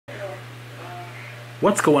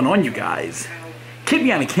What's going on, you guys?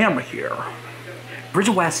 KidBehindACamera here.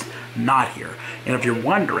 Bridget West not here. And if you're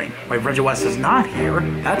wondering why Bridget West is not here,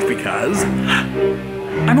 that's because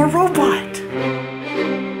I'm a robot.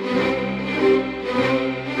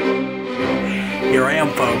 Here I am,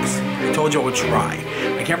 folks. I told you I would try.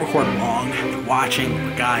 I can't record long. If you're watching,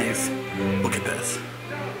 but guys, look at this.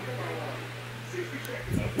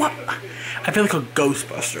 What? I feel like a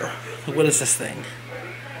Ghostbuster. Like, what is this thing?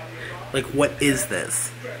 Like, what is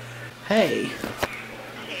this? Hey.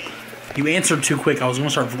 You answered too quick. I was going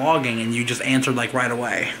to start vlogging and you just answered like right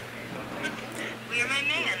away. Well, you're my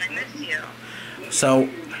man. I missed you. So,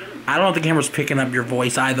 I don't know if the camera's picking up your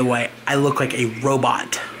voice either way. I look like a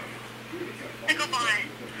robot. Picklebot.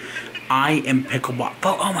 I am Picklebot.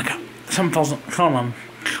 Oh my god. Something falls. Hold on.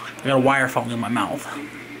 I got a wire falling in my mouth.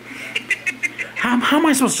 How am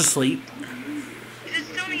I supposed to sleep?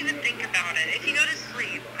 Just don't even think about it. If you go to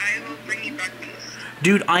sleep, I will bring you breakfast.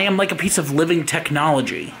 Dude, I am like a piece of living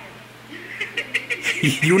technology.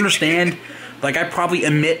 You understand? Like, I probably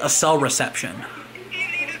emit a cell reception. You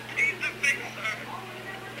need a piece of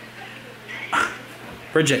fixer.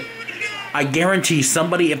 Bridget, I guarantee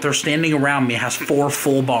somebody, if they're standing around me, has 4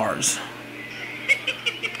 full bars. I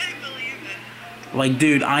believe it. Like,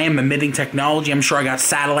 dude, I am emitting technology. I'm sure I got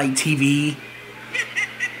satellite TV.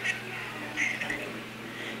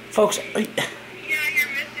 Folks, Yeah, you're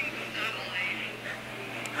missing some satellite.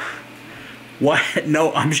 what?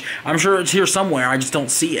 No, I'm sure it's here somewhere. I just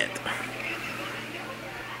don't see it.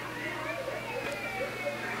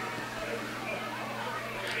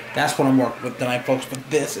 That's what I'm working with tonight, folks. But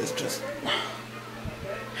this is just...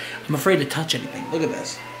 I'm afraid to touch anything. Look at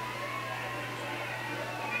this.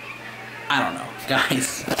 I don't know.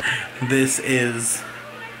 Guys, this is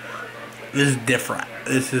different.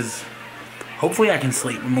 This is... Hopefully I can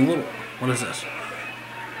sleep. I'm a little... What is this?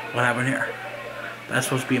 What happened here? That's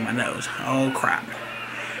supposed to be in my nose. Oh, crap.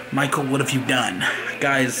 Michael, what have you done?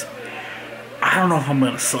 Guys, I don't know if I'm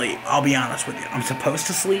going to sleep. I'll be honest with you. I'm supposed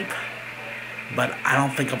to sleep, but I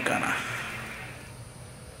don't think I'm gonna.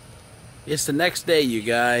 It's the next day, you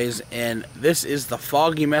guys, and this is the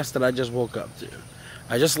foggy mess that I just woke up to.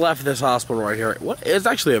 I just left this hospital right here. It's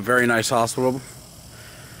actually a very nice hospital.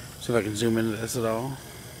 See if I can zoom into this at all.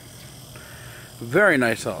 Very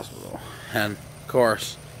nice hospital. And, of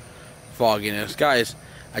course, fogginess. Guys,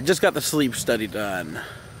 I just got the sleep study done.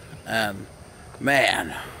 And,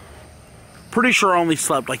 man, pretty sure I only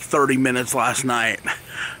slept like 30 minutes last night.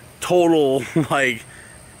 Total, like,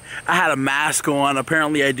 I had a mask on.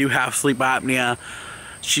 Apparently I do have sleep apnea.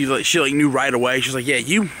 She knew right away. She's like, yeah,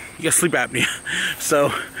 you got sleep apnea.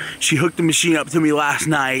 So she hooked the machine up to me last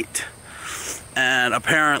night. And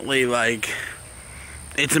apparently, like,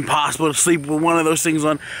 it's impossible to sleep with one of those things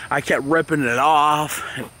on. I kept ripping it off.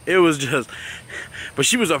 It was just... But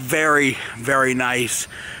she was a very, very nice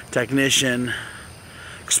technician.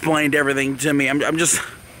 Explained everything to me. I'm just...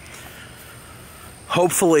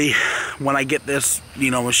 Hopefully, when I get this,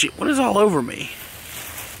 machine... What is all over me?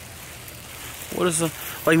 What is the...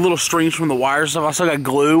 Like, little strings from the wire stuff. I still got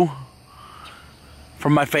glue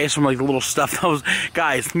from my face from, like, the little stuff that was...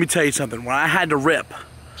 Guys, let me tell you something. When I had to rip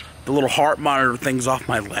the little heart monitor things off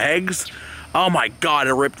my legs, oh my god,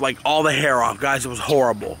 it ripped like all the hair off. Guys, it was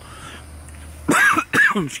horrible.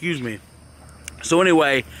 Excuse me. So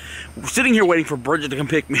anyway, we're sitting here waiting for Bridget to come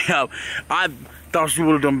pick me up. I thought she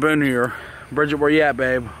would have done been here. Bridget, where you at,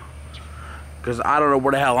 babe? Because I don't know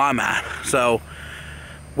where the hell I'm at. So,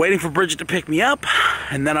 waiting for Bridget to pick me up,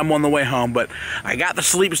 and then I'm on the way home. But I got the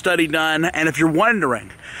sleep study done, and if you're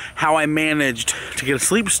wondering how I managed to get a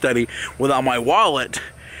sleep study without my wallet,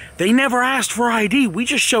 they never asked for ID. We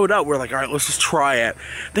just showed up. We're like, all right, let's just try it.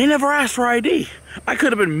 They never asked for ID. I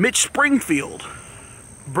could have been Mitch Springfield.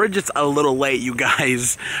 Bridget's a little late, you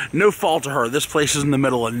guys. No fault to her. This place is in the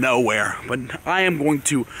middle of nowhere. But I am going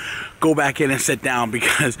to go back in and sit down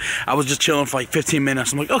because I was just chilling for like 15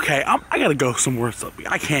 minutes. I'm like, okay, I got to go somewhere.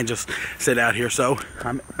 I can't just sit out here. So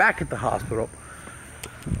I'm back at the hospital.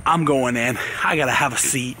 I'm going in. I got to have a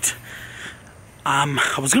seat. I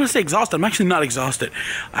was going to say exhausted. I'm actually not exhausted.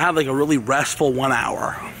 I had like a really restful 1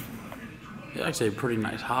 hour. It's actually a pretty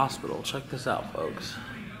nice hospital. Check this out, folks.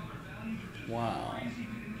 Wow.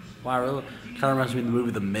 Wow, really kind of reminds me of the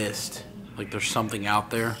movie The Mist. Like there's something out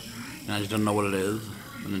there, and I just don't know what it is.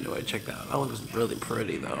 But anyway, check that out. That looks really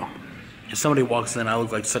pretty, though. If somebody walks in, I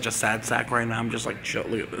look like such a sad sack right now. I'm just like,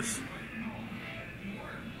 look at this.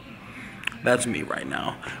 That's me right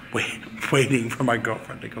now. Waiting for my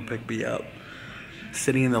girlfriend to come pick me up.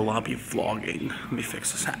 Sitting in the lobby vlogging. Let me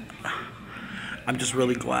fix this hat. I'm just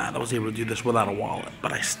really glad I was able to do this without a wallet.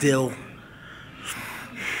 But I still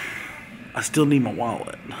I still need my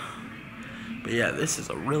wallet. But yeah, this is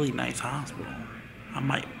a really nice hospital. I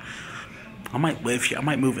might live here. I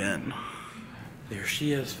might move in. There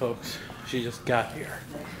she is, folks. She just got here.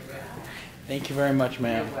 Thank you very much,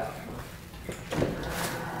 ma'am.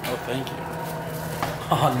 Oh, thank you.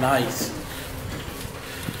 Oh, nice.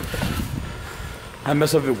 I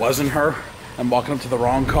mess up if it wasn't her. I'm walking up to the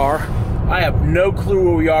wrong car. I have no clue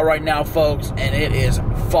where we are right now, folks, and it is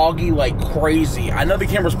foggy like crazy. I know the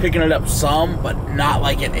camera's picking it up some, but not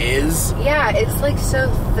like it is. Yeah, it's like so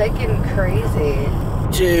thick and crazy.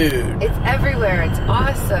 Dude. It's everywhere. It's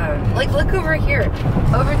awesome. Like, look over here.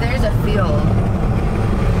 Over there's a field.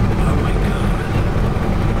 Oh my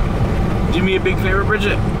god. Do me a big favor,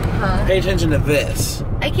 Bridget. Huh? Pay attention to this.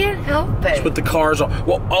 I can't help it. Just put the cars on.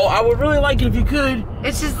 Well, oh, I would really like it if you could.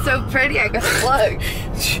 It's just so pretty. I got slugs.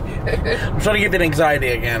 I'm trying to get that anxiety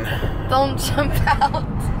again. Don't jump out.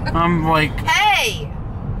 I'm like... Hey!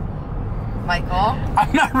 Michael.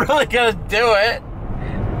 I'm not really gonna do it.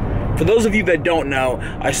 For those of you that don't know,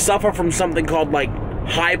 I suffer from something called, like,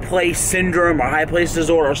 high place syndrome or high place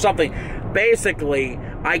disorder or something. Basically,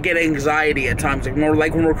 I get anxiety at times.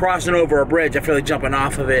 Like when we're crossing over a bridge, I feel like jumping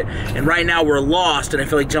off of it. And right now we're lost, and I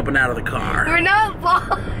feel like jumping out of the car. We're not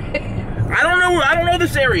lost. I don't know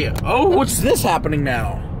this area. Oh, what's this happening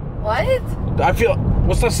now? What? I feel...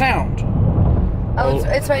 What's that sound? Oh,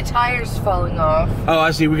 it's my tires falling off. Oh,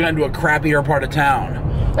 I see. We got into a crappier part of town.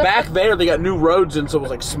 Back there, they got new roads in, so it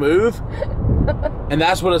was like smooth. And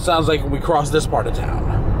that's what it sounds like when we cross this part of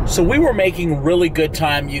town. So we were making really good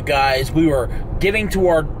time, you guys. We were getting to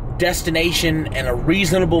our destination in a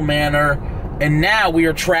reasonable manner. And now we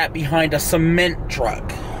are trapped behind a cement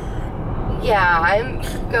truck. Yeah, I'm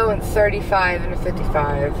going 35 and a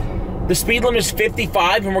 55. The speed limit is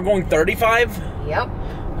 55 and we're going 35? Yep.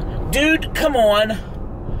 Dude, come on.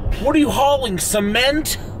 What are you hauling?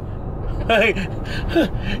 Cement?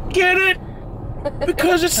 Get it?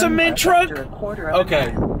 Because it's a cement truck?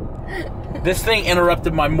 Okay. This thing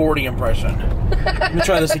interrupted my Morty impression. Let me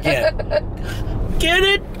try this again. Get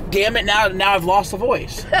it? Damn it, now I've lost the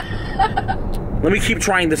voice. Let me keep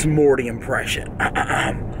trying this Morty impression.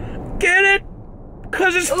 Get it?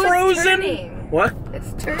 Because it's frozen? It's turning. What?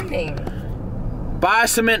 It's turning. Buy a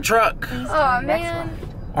cement truck. Oh, man.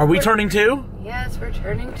 Are we turning too? Yes, we're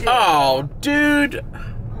turning too. Oh, dude.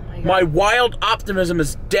 Oh my wild optimism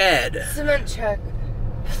is dead. Cement truck,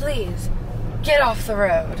 please, get off the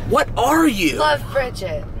road. What are you? Love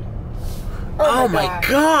Bridget. Oh my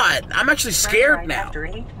god. I'm actually scared now.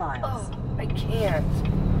 Oh, I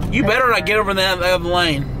can't. You better not get over in that other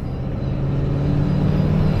lane.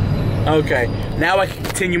 Okay, now I can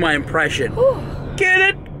continue my impression. Whew. Get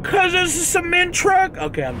it? Because it's a cement truck?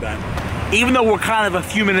 Okay, I'm done. Even though we're kind of a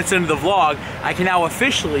few minutes into the vlog, I can now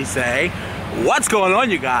officially say, what's going on,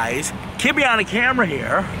 you guys? KidBehindACamera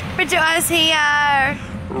here. Bridget was here.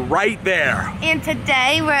 Right there. And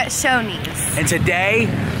today we're at Shoney's. And today,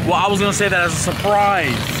 well, I was going to say that as a surprise.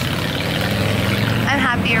 I'm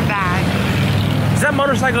happy you're back. Does that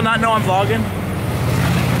motorcycle not know I'm vlogging?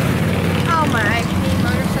 Oh my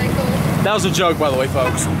motorcycle. That was a joke, by the way,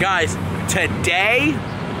 folks. Guys, today,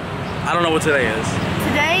 I don't know what today is.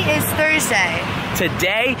 Today is Thursday.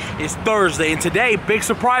 Today is Thursday, and today, big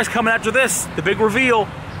surprise coming after this, the big reveal.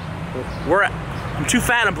 I'm too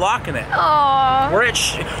fat, I'm blocking it. Aww.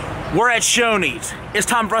 We're at Shoney's. It's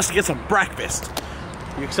time for us to get some breakfast.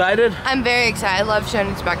 You excited? I'm very excited. I love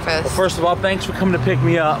Shoney's breakfast. Well, first of all, thanks for coming to pick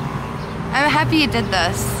me up. I'm happy you did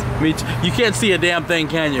this. Me too. You can't see a damn thing,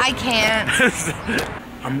 can you? I can't.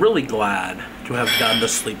 I'm really glad to have done the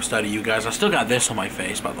sleep study, you guys. I still got this on my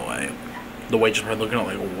face, by the way. The waitress was looking at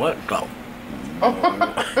me like, what? Go.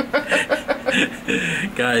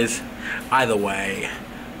 Guys, either way,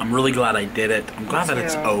 I'm really glad I did it. I'm glad that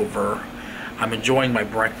it's over. I'm enjoying my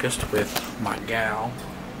breakfast with my gal.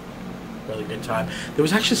 Really good time. There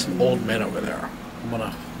was actually some old men over there. I'm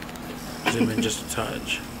gonna zoom in just a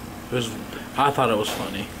touch. I thought it was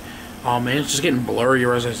funny. Oh man, it's just getting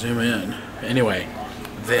blurrier as I zoom in. Anyway,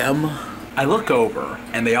 I look over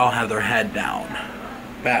and they all have their head down,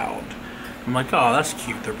 bowed. I'm like, oh, that's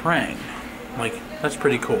cute, they're praying. I'm like, that's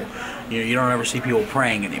pretty cool. You don't ever see people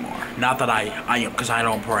praying anymore. Not that because I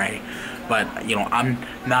don't pray. But, you know, I'm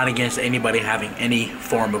not against anybody having any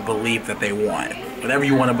form of belief that they want. Whatever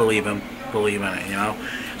you want to believe in it, you know?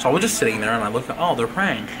 So I was just sitting there and I look at, oh, they're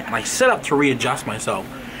praying. And I sit up to readjust myself.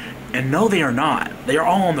 And no, they are not. They are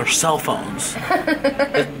all on their cell phones.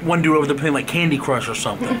 One dude over there playing like Candy Crush or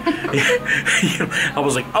something. I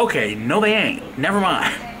was like, okay, no they ain't. Never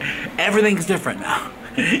mind. Everything's different now.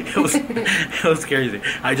 It was crazy.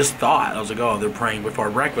 I just thought, I was like, oh, they're praying before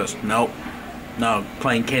breakfast. Nope. No,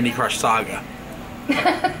 playing Candy Crush Saga.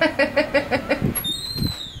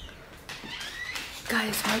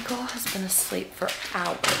 Guys, Michael has been asleep for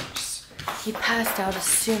hours. He passed out as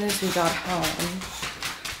soon as we got home.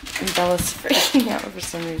 And Bella's freaking out for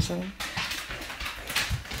some reason.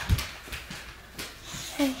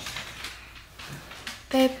 Hey.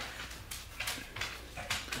 Babe.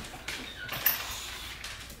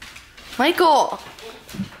 Michael!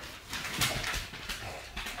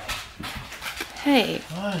 Hey.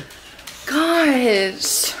 What?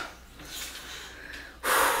 Gosh.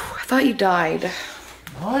 I thought you died.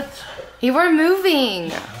 What? You were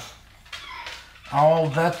moving. Oh,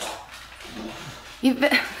 that's You've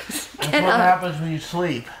been... what happens when you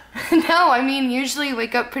sleep. No, I mean, usually you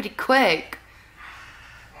wake up pretty quick.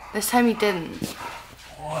 This time you didn't.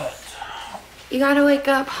 What? You gotta wake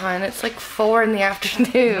up, hon. It's like 4 in the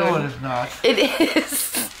afternoon. No, it is not. It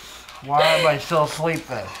is. Why am I still asleep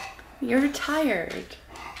then? You're tired.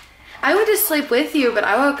 I went to sleep with you, but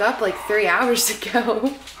I woke up like 3 hours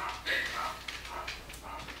ago.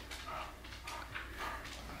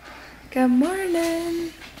 Good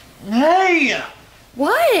morning. Hey!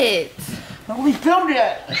 What? Nobody filmed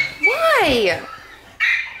yet. Why?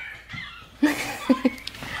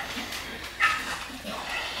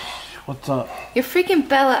 What's up? You're freaking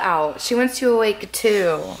Bella out. She wants you awake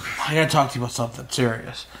too. I gotta talk to you about something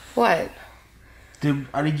serious. What? Dude,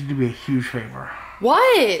 I need you to do me a huge favor.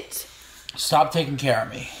 What? Stop taking care of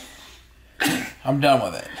me. I'm done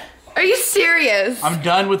with it. Are you serious? I'm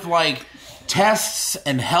done with, like, tests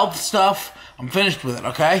and health stuff. I'm finished with it,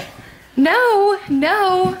 okay? No,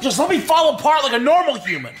 no, Just let me fall apart like a normal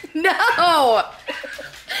human. no.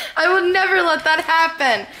 I will never let that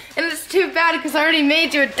happen. And it's too bad because I already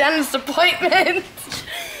made you a dentist appointment.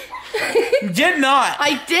 You did not.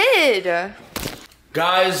 I did.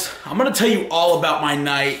 Guys, I'm gonna tell you all about my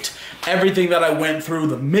night. Everything that I went through,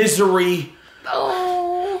 the misery,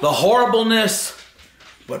 Oh. the horribleness.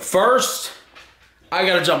 But first, I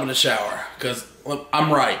gotta jump in the shower because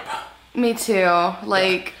I'm ripe. Me too.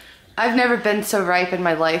 Like, I've never been so ripe in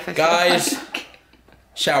my life. I feel Guys, like.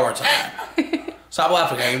 shower time. Stop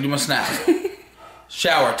laughing, I can do my snap.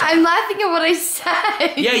 Shower time. I'm laughing at what I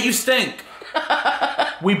said. Yeah, you stink.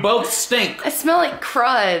 We both stink. I smell like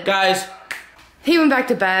crud. Guys, He went back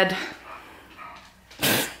to bed.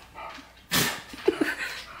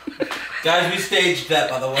 we staged that,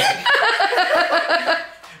 by the way.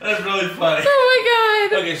 That's really funny. Oh my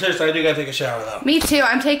god. Okay, seriously, I do gotta take a shower, though. Me too.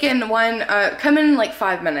 I'm taking one. Come in like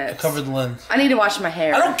 5 minutes. Cover the lens. I need to wash my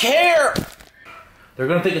hair. I don't care! They're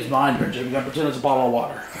gonna think it's mine, Bridget. We gotta pretend it's a bottle of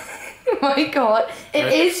water. Oh my god.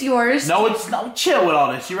 It is yours. No, it's not. Chill with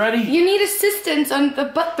all this. You ready? You need assistance on the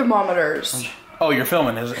butt thermometers. Oh, you're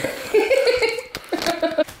filming, is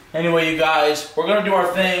it? Anyway, you guys, we're gonna do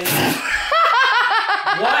our thing.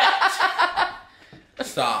 What?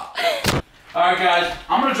 Stop. Alright, guys,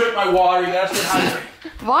 I'm gonna drink my water. You gotta stay hydrated.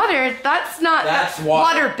 Water? That's not. That's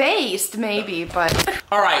water. Water-based, maybe, but.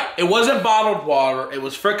 Alright, it wasn't bottled water. It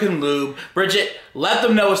was frickin' lube. Bridget, let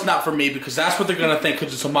them know it's not for me because that's what they're gonna think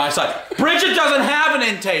because it's on my side. Bridget doesn't have an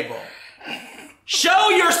end table. Show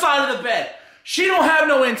your side of the bed. She don't have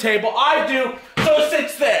no end table. I do, so it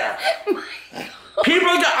sits there. People,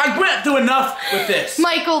 I went through enough with this.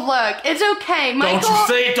 Michael, look, it's okay. Michael. Don't you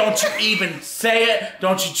say it. Don't you even say it.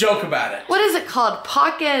 Don't you joke about it. What is it called?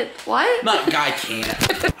 Pocket. What? Not guy can't.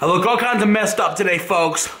 I look all kinds of messed up today,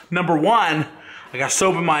 folks. Number one, I got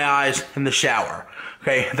soap in my eyes in the shower.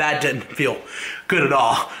 Okay, that didn't feel good at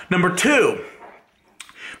all. Number two,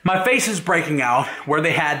 my face is breaking out where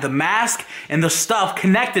they had the mask and the stuff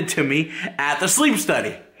connected to me at the sleep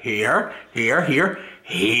study. Here, here, here,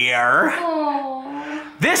 here. Aww.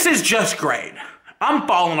 This is just great. I'm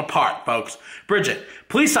falling apart, folks. Bridget,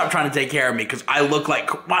 please stop trying to take care of me because I look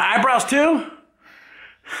like my eyebrows too.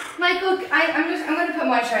 Michael, I'm gonna put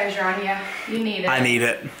moisturizer on you. You need it. I need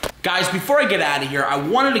it. Guys, before I get out of here, I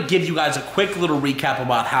wanted to give you guys a quick little recap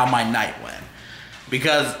about how my night went.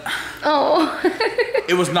 Because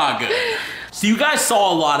it was not good. So you guys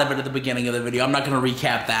saw a lot of it at the beginning of the video. I'm not gonna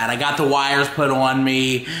recap that. I got the wires put on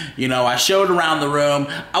me. You know, I showed around the room.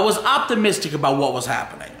 I was optimistic about what was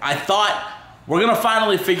happening. I thought, we're gonna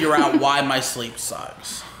finally figure out why my sleep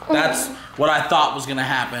sucks. That's what I thought was gonna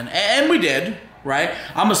happen. And we did, right?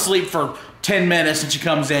 I'm asleep for 10 minutes and she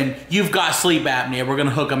comes in, you've got sleep apnea, we're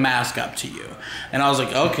gonna hook a mask up to you. And I was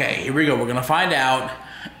like, okay, here we go. We're gonna find out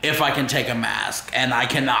if I can take a mask. And I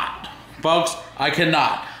cannot. Folks, I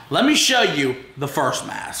cannot. Let me show you the first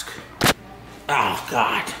mask. Oh,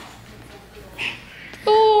 God.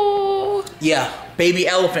 Oh. Yeah, baby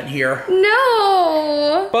elephant here.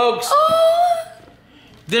 No. Folks,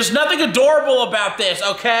 There's nothing adorable about this,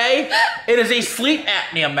 okay? It is a sleep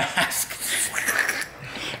apnea mask.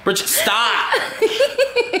 Bridget, stop.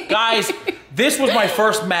 Guys, this was my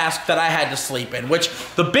first mask that I had to sleep in, which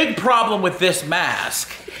the big problem with this mask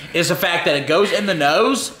is the fact that it goes in the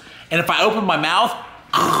nose, and if I open my mouth,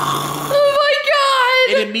 oh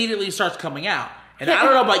my God, it immediately starts coming out. And I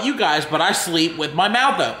don't know about you guys, but I sleep with my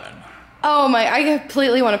mouth open. Oh my, I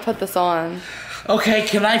completely want to put this on. Okay,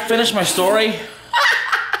 can I finish my story?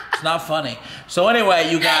 It's not funny. So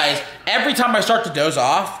anyway, you guys, every time I start to doze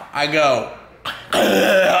off, I go,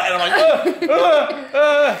 and I'm like,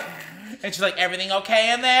 and she's like, everything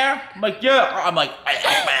okay in there? I'm like, yeah. I'm like,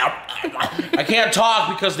 I can't talk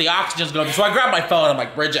because the oxygen's going. So I grab my phone. I'm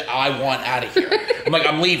like, Bridget, I want out of here. I'm like,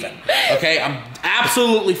 I'm leaving. Okay, I'm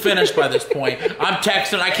absolutely finished by this point. I'm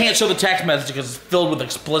texting. I can't show the text message because it's filled with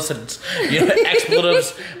expletives.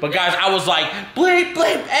 But guys, I was like, bleep,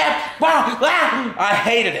 bleep, wow, wow. I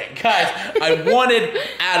hated it, guys. I wanted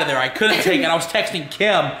out of there. I couldn't take it. I was texting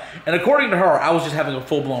Kim, and according to her, I was just having a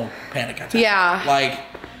full-blown panic attack. Yeah. Like,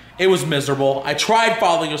 it was miserable. I tried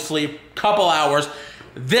falling asleep, couple hours.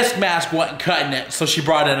 This mask wasn't cutting it, so she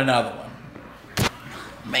brought in another one.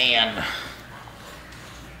 Man.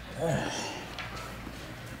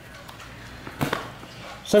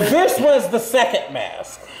 So this was the second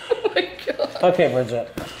mask. Oh my God. Okay,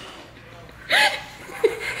 Bridget.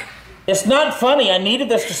 It's not funny. I needed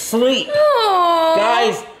this to sleep. Aww.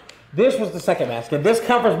 Guys, this was the second mask, and this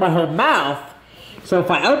covers my whole mouth, so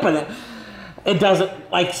if I open it, it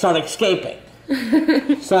doesn't like start escaping.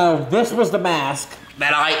 So this was the mask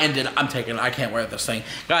that I can't wear this thing.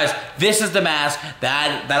 Guys, this is the mask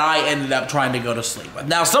that I ended up trying to go to sleep with.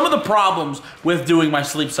 Now, some of the problems with doing my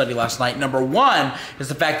sleep study last night, number one is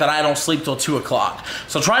the fact that I don't sleep till 2 o'clock.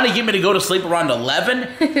 So trying to get me to go to sleep around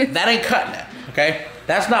 11, that ain't cutting it, okay?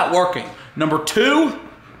 That's not working. Number two,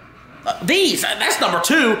 that's number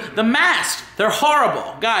two, the masks, they're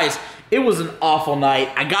horrible. Guys, it was an awful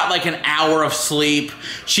night. I got like an hour of sleep.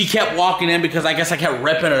 She kept walking in because I guess I kept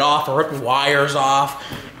ripping it off or ripping wires off.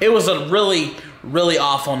 It was a really, really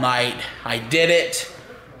awful night. I did it.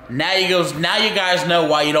 Now you guys know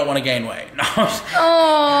why you don't want to gain weight.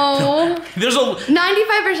 Oh. There's a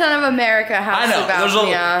 95% of America has sleep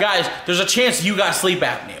apnea. Guys, there's a chance you got sleep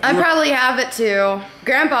apnea. I probably have it too.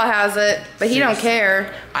 Grandpa has it, but he don't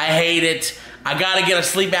care. I hate it. I gotta get a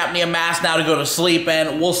sleep apnea mask now to go to sleep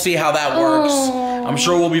in. We'll see how that works. Oh. I'm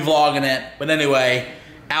sure we'll be vlogging it. But anyway,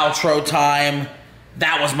 outro time.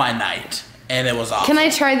 That was my night. And it was awesome. Can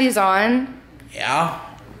I try these on? Yeah.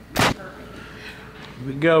 Here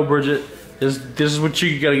we go, Bridget. This is what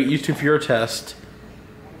you gotta get used to for your test.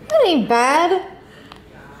 That ain't bad.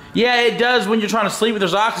 Yeah, it does when you're trying to sleep,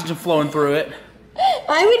 there's oxygen flowing through it.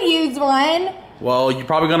 I would use one. Well, you're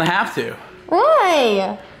probably gonna have to.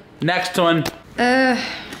 Why? Next one.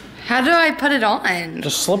 How do I put it on?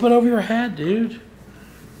 Just slip it over your head, dude.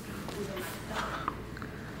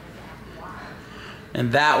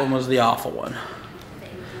 And that one was the awful one.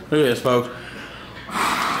 Look at this, folks.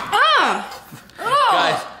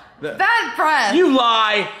 Guys, bad breath. You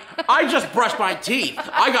lie. I just brushed my teeth.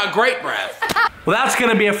 I got great breath. Well, that's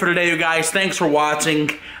gonna be it for today, you guys. Thanks for watching.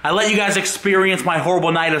 I let you guys experience my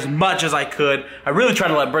horrible night as much as I could. I really tried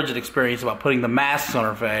to let Bridget experience about putting the masks on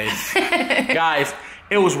her face. Guys,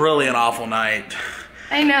 it was really an awful night.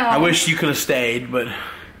 I know. I wish you could have stayed, but...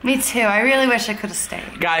 Me too. I really wish I could have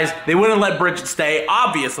stayed. Guys, they wouldn't let Bridget stay,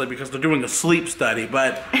 obviously, because they're doing a sleep study,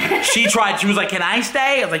 but she tried. She was like, can I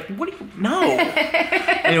stay? I was like, what do you... No.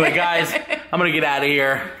 Anyway, guys, I'm going to get out of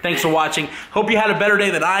here. Thanks for watching. Hope you had a better day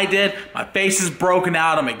than I did. My face is broken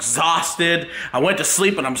out. I'm exhausted. I went to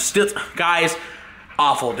sleep, and I'm still... Guys,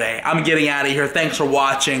 awful day. I'm getting out of here. Thanks for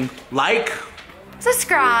watching. Like...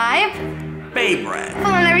 Subscribe. Favorite.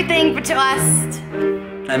 Follow everything but to us.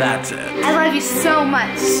 And that's it. I love you so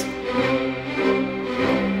much.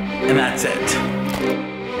 And that's it.